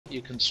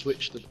you can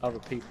switch the other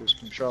people's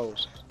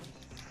controls.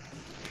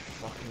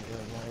 Fucking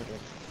good.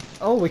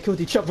 Oh, we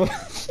killed each other.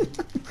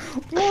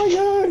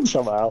 Ryan!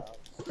 Somehow.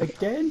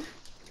 Again?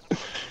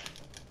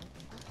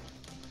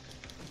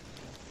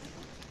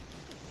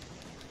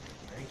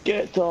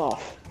 Get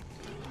off!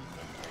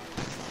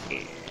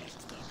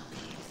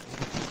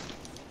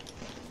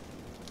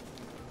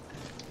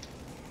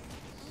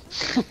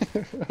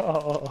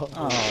 Oh.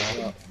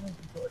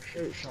 You've got to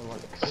shoot someone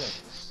to kill him.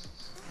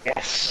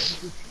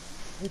 Yes!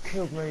 You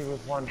killed me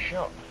with one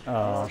shot.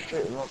 Oh. I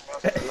shot him like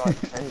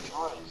 10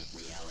 times.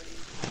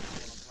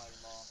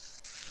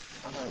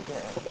 I don't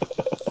get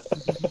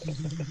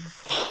it.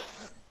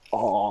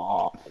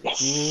 Oh,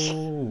 yes!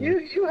 Ooh.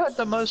 You had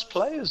the most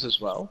players as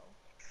well.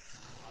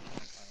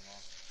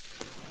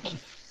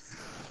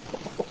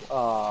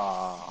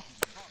 Ah.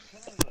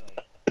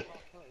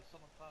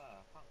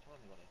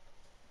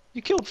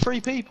 You killed 3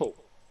 people.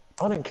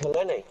 I didn't kill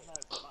any.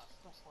 That's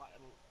like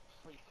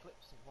 3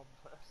 clips of 1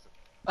 person.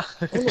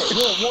 Isn't it?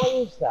 Yeah, why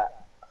is that?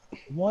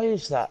 Why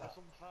is that? It's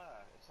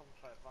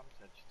unfair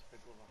advantage to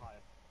people with a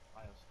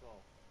higher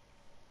score.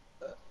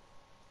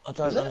 I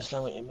don't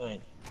understand what you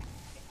mean.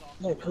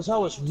 No, because I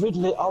was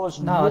riddling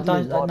No, I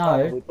don't. my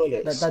brother No, with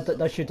bullets.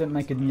 that shouldn't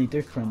make any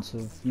difference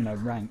of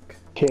rank.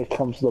 Here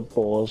comes the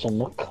balls and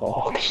the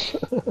cocks.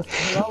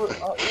 I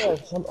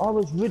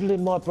was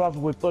riddling my brother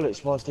with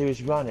bullets whilst he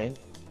was running,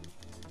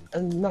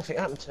 and nothing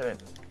happened to him.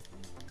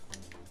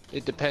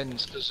 It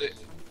depends, because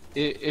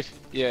if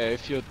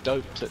you're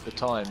doped at the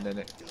time, then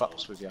it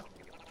fucks with you.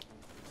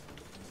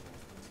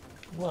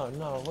 Well,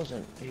 no, I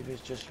wasn't. He was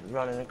just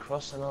running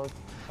across, and I was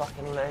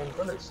fucking laying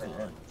bullets in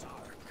him.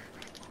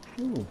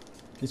 Ooh,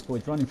 this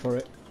boy's running for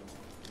it.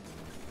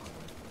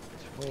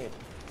 It's weird.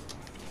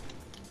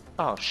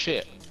 Oh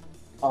shit!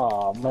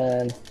 Oh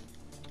man.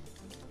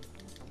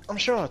 I'm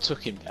sure I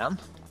took him down.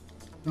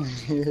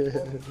 You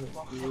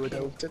would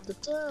hoped at the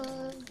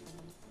time.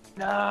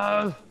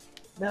 No,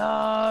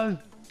 no.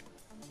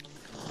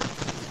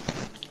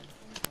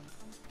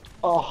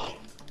 Oh.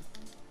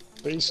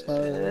 Beast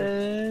mode.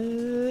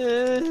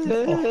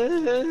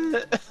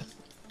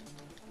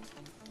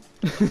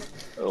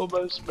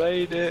 Almost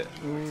made it.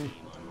 Ooh.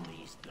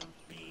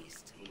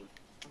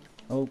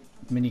 Oh,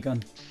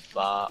 minigun.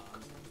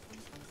 Fuck.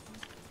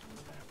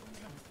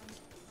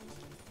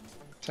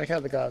 Take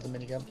out the guy with the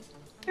minigun.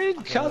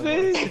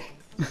 Incoming!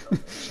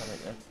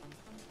 Something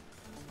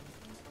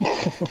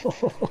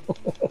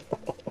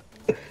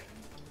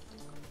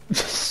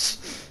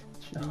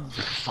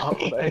Fuck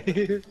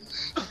me.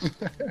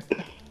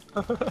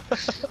 Oh, for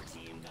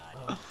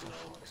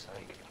fuck's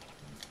sake.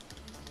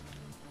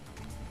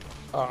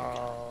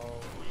 Oh,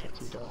 fuck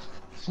you, dog.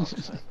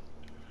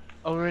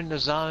 Oh, we're in the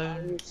How are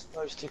zone. you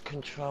supposed to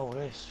control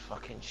this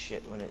fucking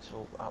shit when it's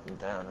all up and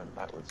down and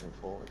backwards and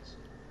forwards?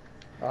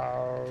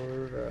 Oh,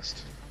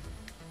 reversed.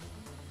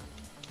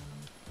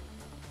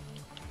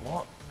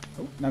 What?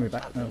 Oh, now we're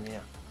back. No. Yeah.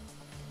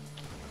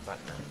 Back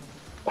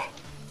now.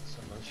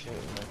 Someone's shooting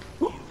me.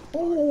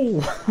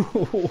 Oh!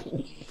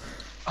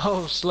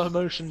 Oh, slow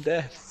motion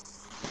death.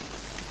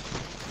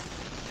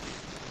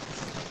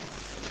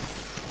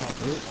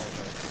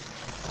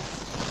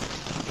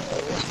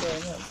 What's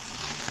going on?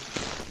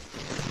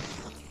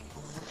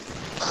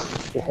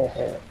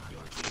 Yeah.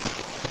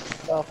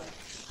 Oh,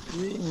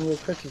 you're eating your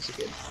cookies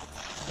again.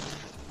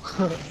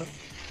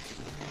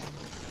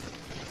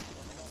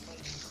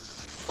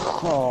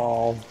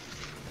 Oh.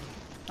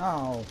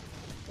 Oh.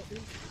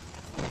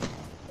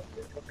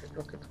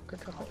 Come on,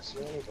 come on,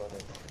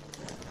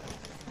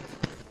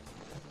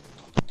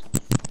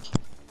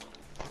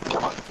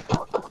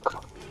 come on, come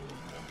on.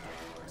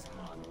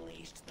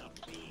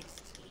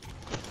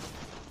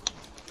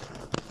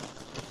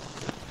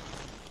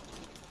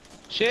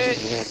 Shit!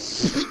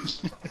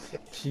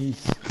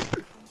 Jeez.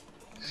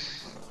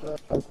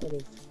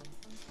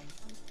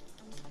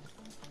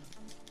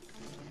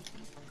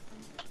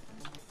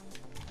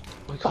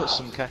 We got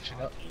some catching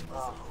up.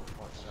 Oh, for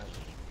fuck's sake.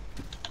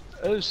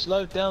 Oh,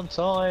 slow down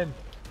time.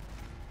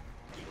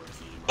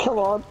 Come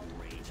on.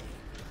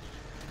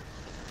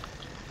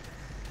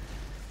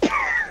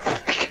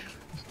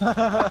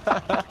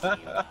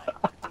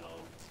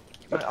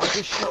 Mate, I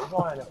just shot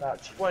Ryan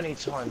about 20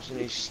 times and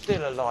he's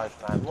still alive,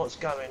 man. What's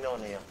going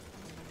on here?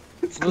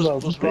 It's because I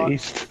was Ryan-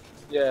 beast.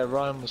 Yeah,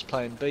 Ryan was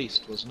playing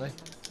Beast, wasn't he?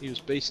 He was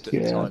Beast at the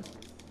Yeah. time.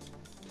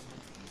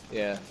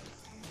 Yeah.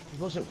 He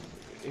wasn't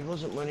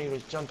when he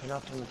was jumping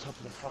up on the top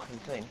of the fucking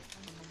thing.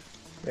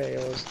 Yeah, he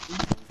was.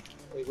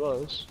 He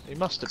was. He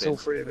must have It's all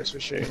been. 3 of us were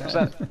shooting Was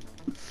at him.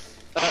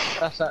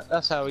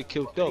 that's how he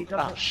killed He Dog.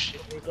 doesn't- Oh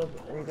shit. He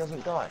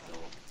doesn't die.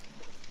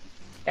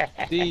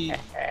 The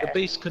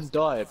Beast can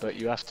die, but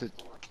you have to.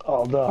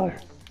 Oh no.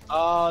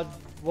 Ah,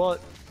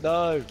 what?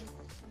 No.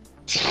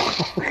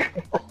 Oh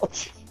god.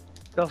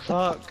 The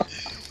fuck?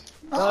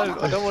 No,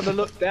 I don't want to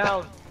look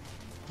down.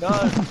 No.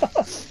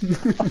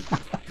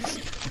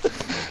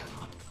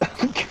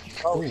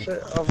 Oh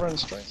shit, I've run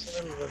straight to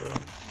everybody.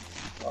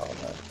 Oh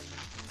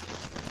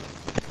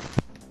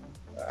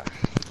no.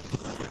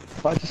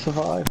 Fight to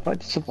survive, fight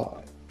to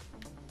survive.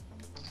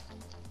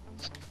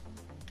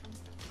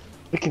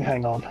 We can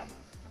hang on.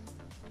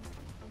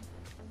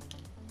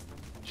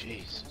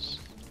 Jesus.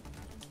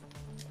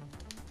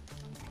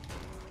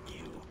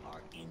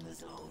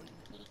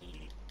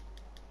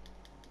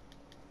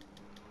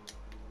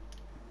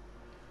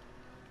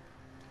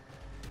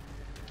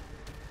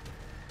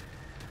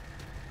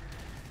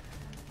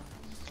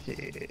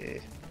 Yeah.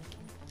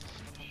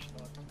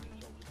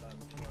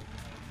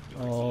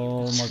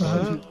 Oh my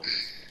god.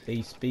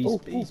 Beast,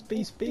 beast, beast,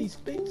 beast,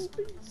 beast, beast,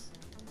 beast.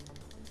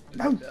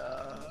 No!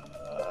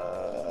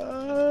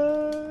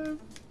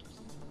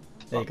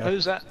 There you go.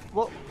 Who's that?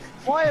 What?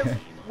 Why?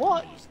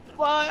 What?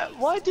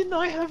 Why didn't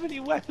I have any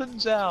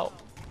weapons out?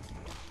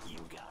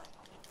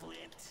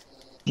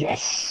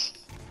 Yes!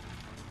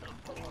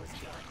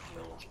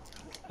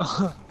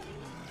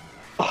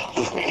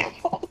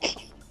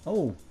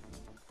 Oh!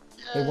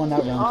 They won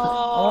that round.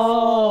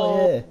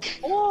 Oh,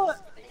 Oh,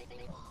 What?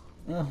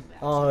 yeah.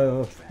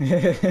 Oh.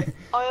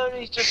 I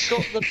only just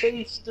got the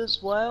beast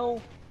as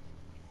well.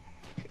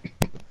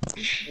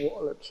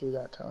 What a look through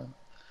that time.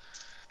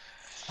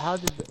 How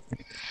did it?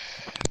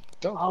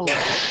 Oh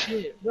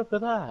shit! Look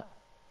at that.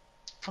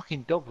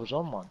 Fucking dog was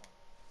on one.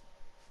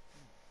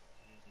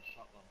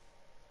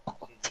 Can't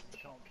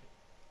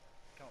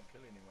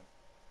kill anyone.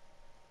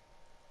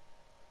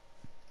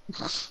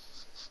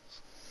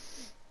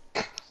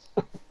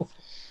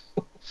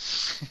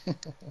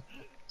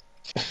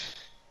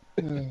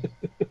 Honestly,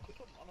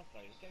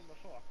 the game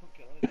before I couldn't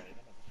kill anybody,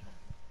 then I just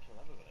fucking kill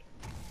everybody.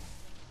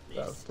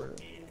 That was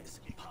brilliant.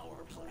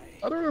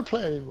 I don't want to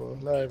play anymore.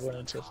 Now everyone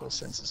into a full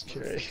sense of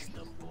security.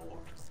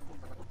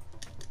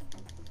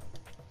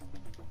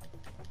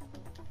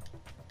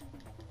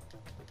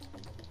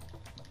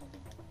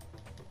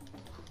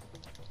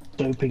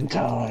 Doping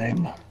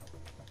time.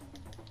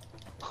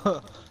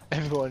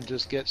 Everyone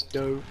just gets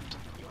doped.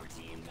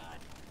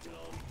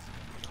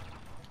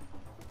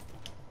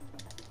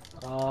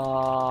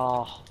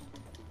 Ah,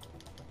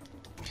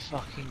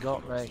 fucking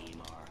got me.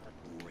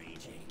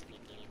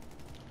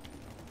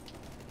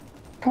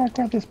 Can't I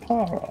grab this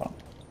power up?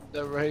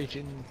 The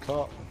raging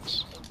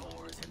cocks.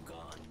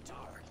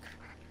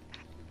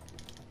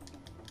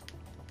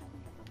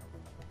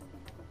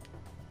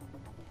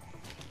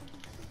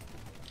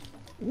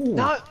 Ooh.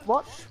 No,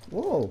 what?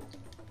 Whoa.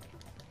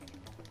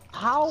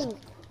 How?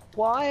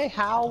 Why?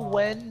 How?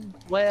 When?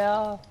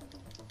 Where?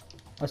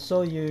 I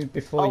saw you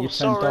before Oh, you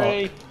turned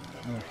sorry.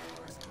 dark.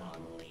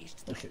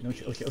 Oh shit, no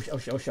shit, oh shit, oh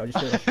shit, oh shit,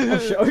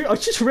 I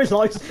just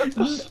realised,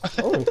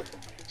 oh,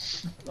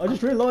 I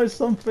just realised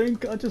something,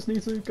 I just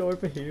need to go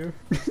over here.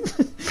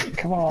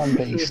 Come on,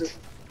 beast.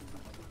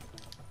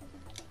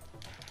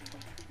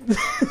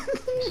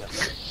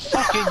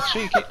 Fucking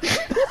cheeky.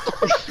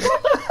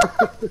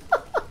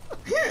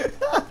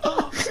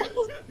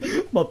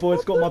 My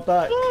boy's got my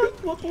back.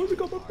 My boy's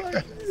got my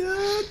back.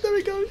 Yeah, there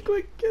he goes,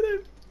 quick, get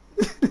him.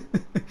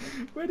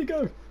 Where'd he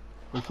go?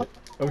 Oh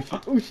shit, oh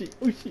shit, oh shit,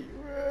 oh shit,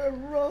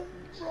 run,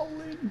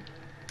 roll in.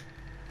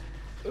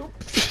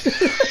 Oops.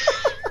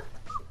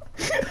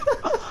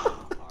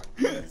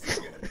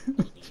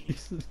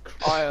 Jesus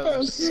Christ. I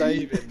am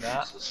saving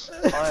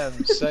that. I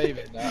am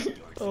saving that.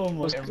 Oh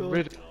my Getting god.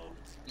 rid of it.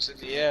 It's in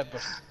the air,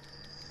 but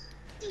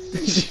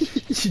You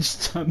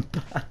just turned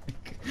back.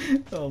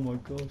 Oh my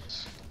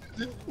gosh.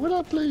 When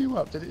I blew you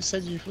up, did it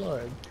send you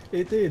flying?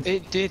 It did.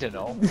 it did and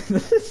all.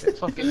 It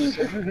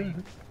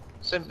fucking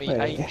sent me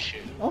Wait. 8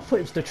 shit. I thought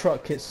it was the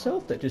truck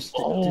itself that just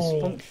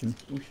dysfunctioned.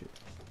 Oh shit.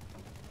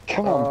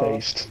 Come on,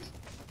 beast.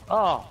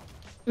 Ah,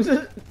 I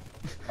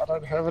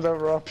don't have another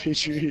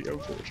RPG,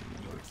 unfortunately.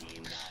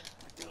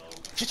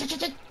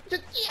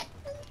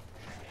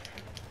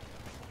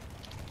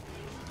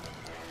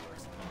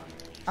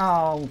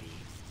 Oh,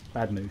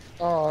 bad move.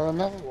 Oh,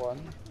 another one.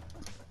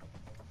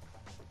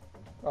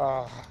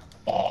 Ah.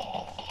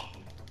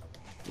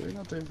 We're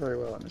not doing very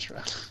well on this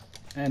round.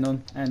 Hang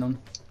on, hang on.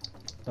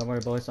 Don't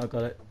worry, boys, I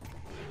got it.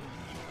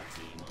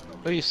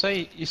 well you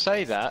say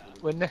that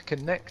we're neck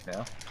and neck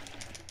now.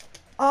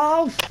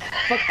 Oh,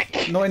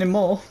 fuck! Not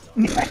anymore.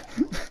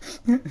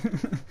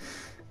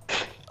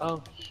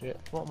 Oh shit!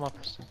 What am I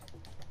pressing?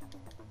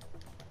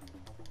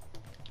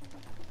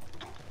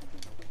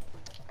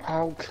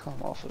 Oh,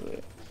 come off of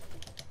it.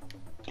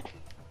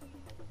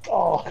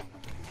 Oh.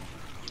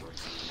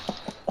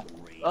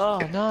 Oh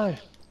no!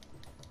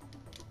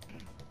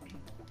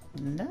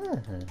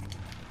 No.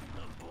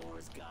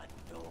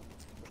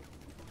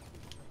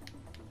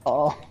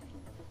 Oh.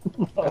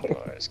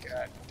 Boys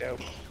got dope.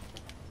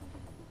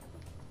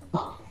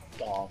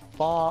 Oh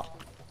fuck!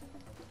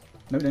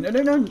 No, no, no,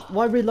 no, no!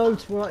 Why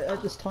reload right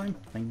at this time?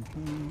 Oh.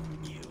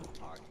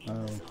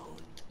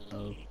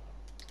 Oh.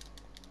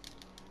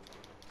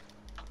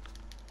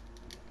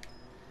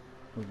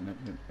 Oh, no, no,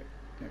 no,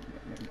 no, no,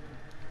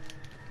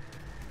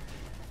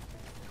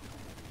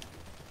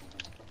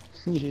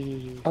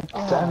 no. God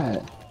damn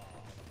it.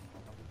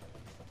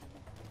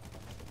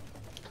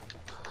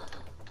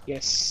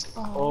 Yes.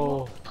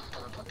 Oh.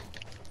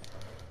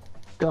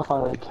 Gotta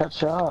finally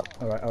catch up.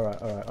 Alright,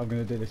 alright, alright, I'm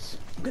gonna do this.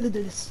 I'm gonna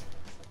do this!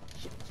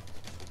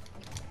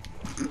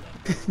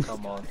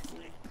 Come on.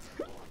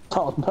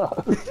 Oh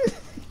no.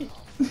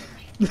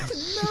 No,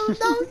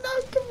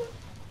 come on.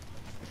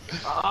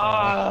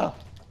 Ah!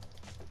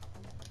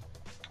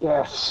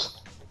 Yes.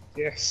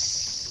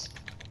 Yes.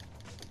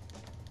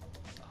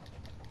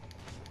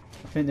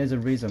 I think there's a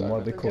reason why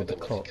Don't we ever call get the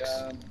the cocks.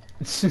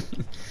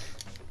 minigun.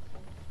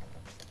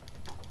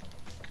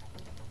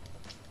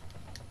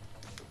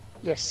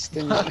 Yes,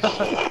 then you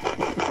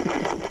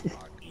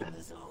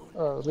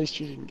Oh, at least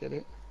you didn't get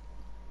it.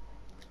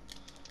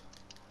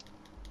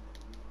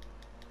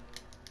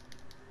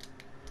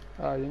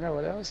 Oh, you know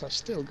what else? I've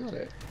still got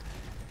it.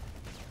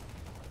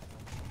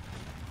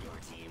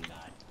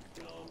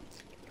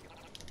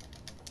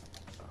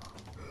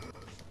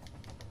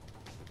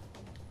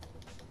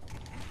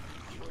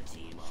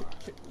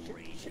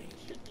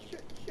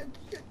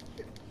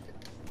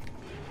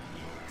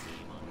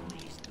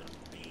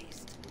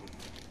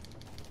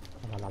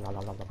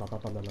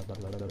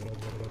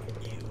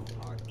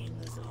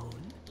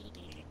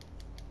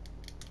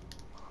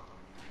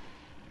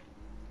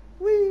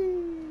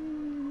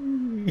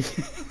 Whee!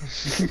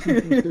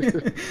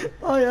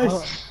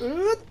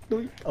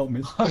 Oh,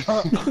 miss.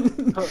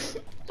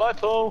 Bye,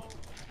 Paul.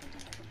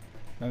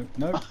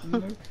 No.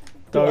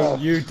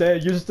 Don't you dare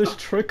use this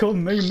trick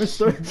on me,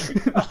 mister.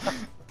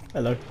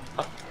 Hello.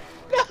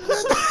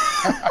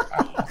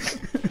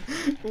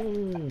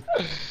 Oh,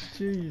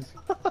 jeez.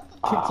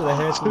 Kick to the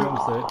head and that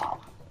was it.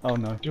 Oh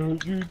no.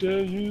 Don't you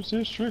dare use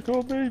this trick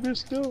on me,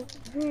 mister.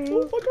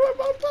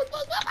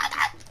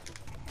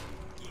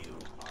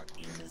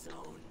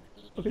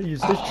 I'm gonna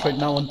use this trick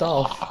now on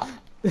Darth.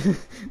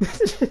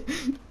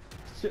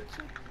 Shit.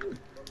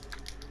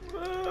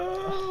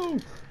 Whoa.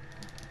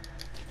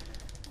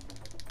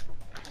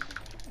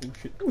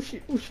 Oh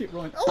shit,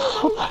 Ryan.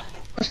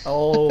 Oh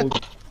no!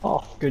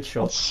 Oh, good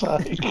shot.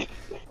 Sake.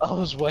 I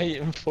was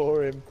waiting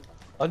for him.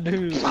 I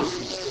knew.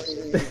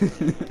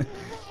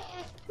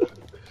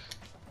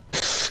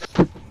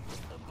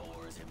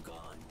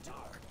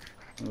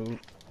 Oh.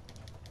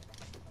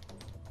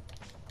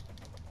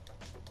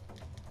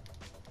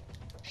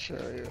 Show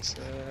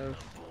yourself.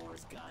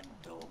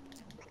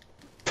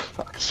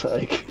 Fuck's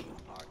sake.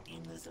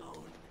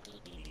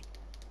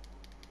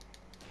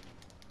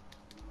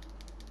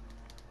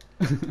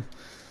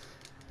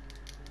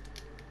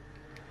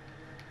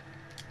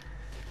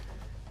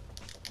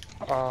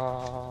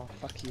 Ah,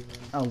 fuck you.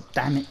 Oh,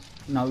 damn it.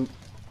 No.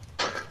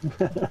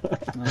 I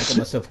got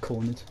myself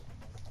cornered.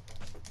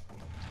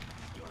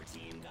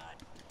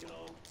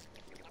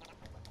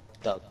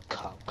 The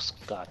cocks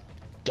got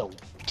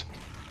doped.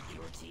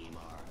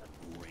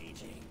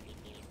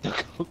 The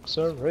cocks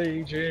are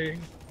raging.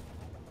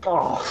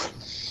 Oh.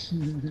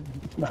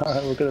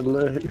 No, we're gonna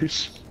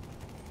lose.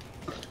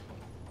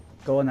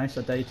 Go on, Ace,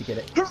 I dare you to get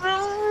it.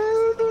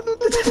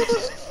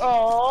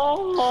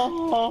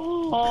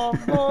 Oh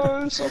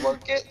no! Someone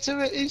get to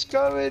it! He's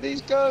going!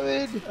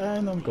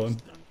 And I'm gone.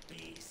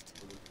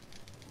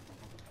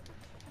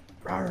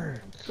 Rawr.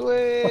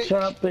 Quick! Watch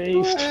out,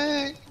 beast.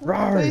 Quick!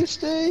 Rawr.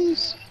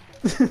 Beasties!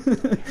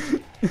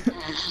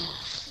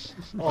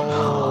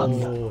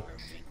 Oh.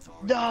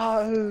 No!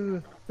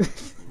 No!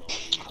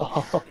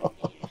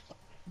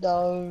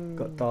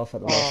 Got Darth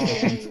at the last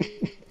second.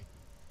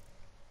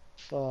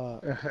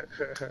 Fuck.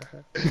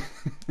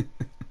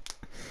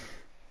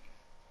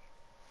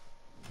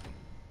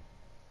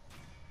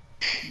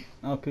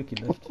 Oh, Cookie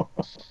left.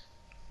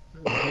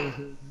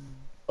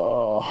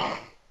 Oh.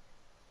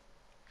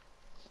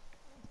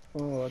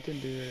 Oh, I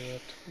didn't do it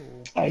at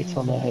all. 8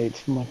 on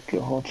 8, my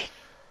god.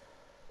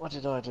 What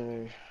did I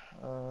do?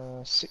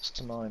 6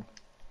 to 9.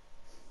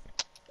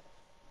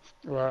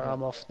 Right,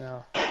 I'm off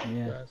now.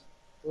 Yeah. Guys.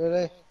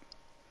 Really?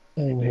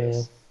 Same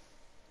here.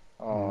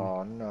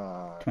 Oh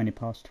no. 20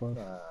 past 12.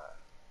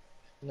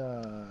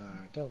 No,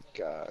 don't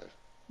go.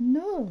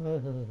 No.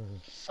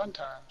 Fun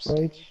times.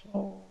 Right.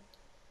 Oh.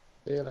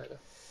 See you later.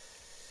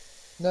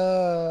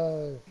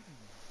 No.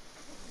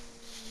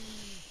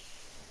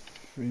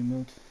 Free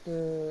mode.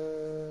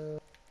 Uh,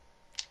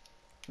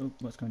 Oh,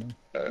 what's going on?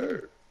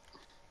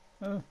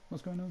 Oh,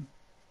 what's going on?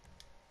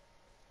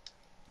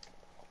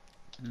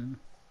 I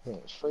think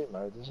it's free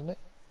mode, isn't it?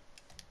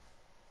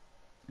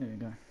 There you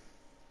go.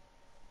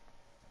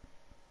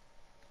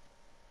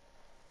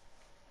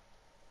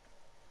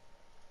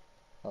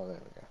 Oh, there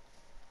we go.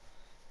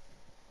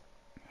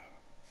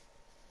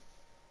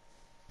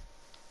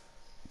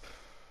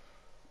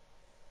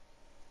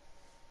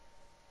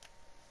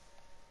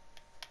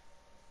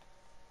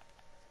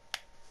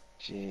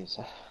 Jeez,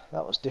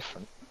 that was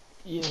different.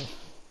 Yeah.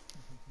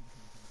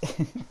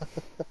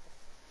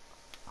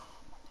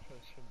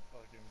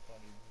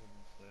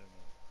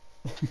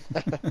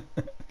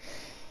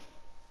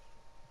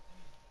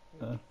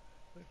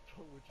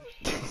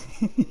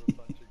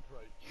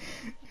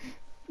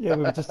 Yeah,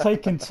 we were just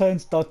taking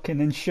turns ducking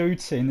and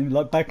shooting and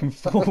like back and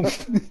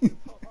forth.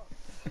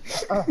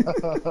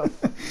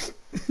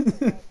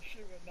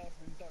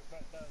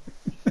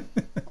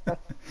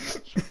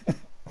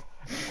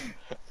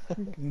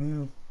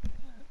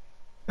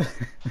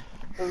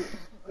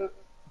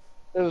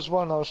 There was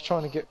one I was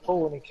trying to get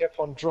Paul and he kept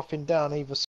on dropping down either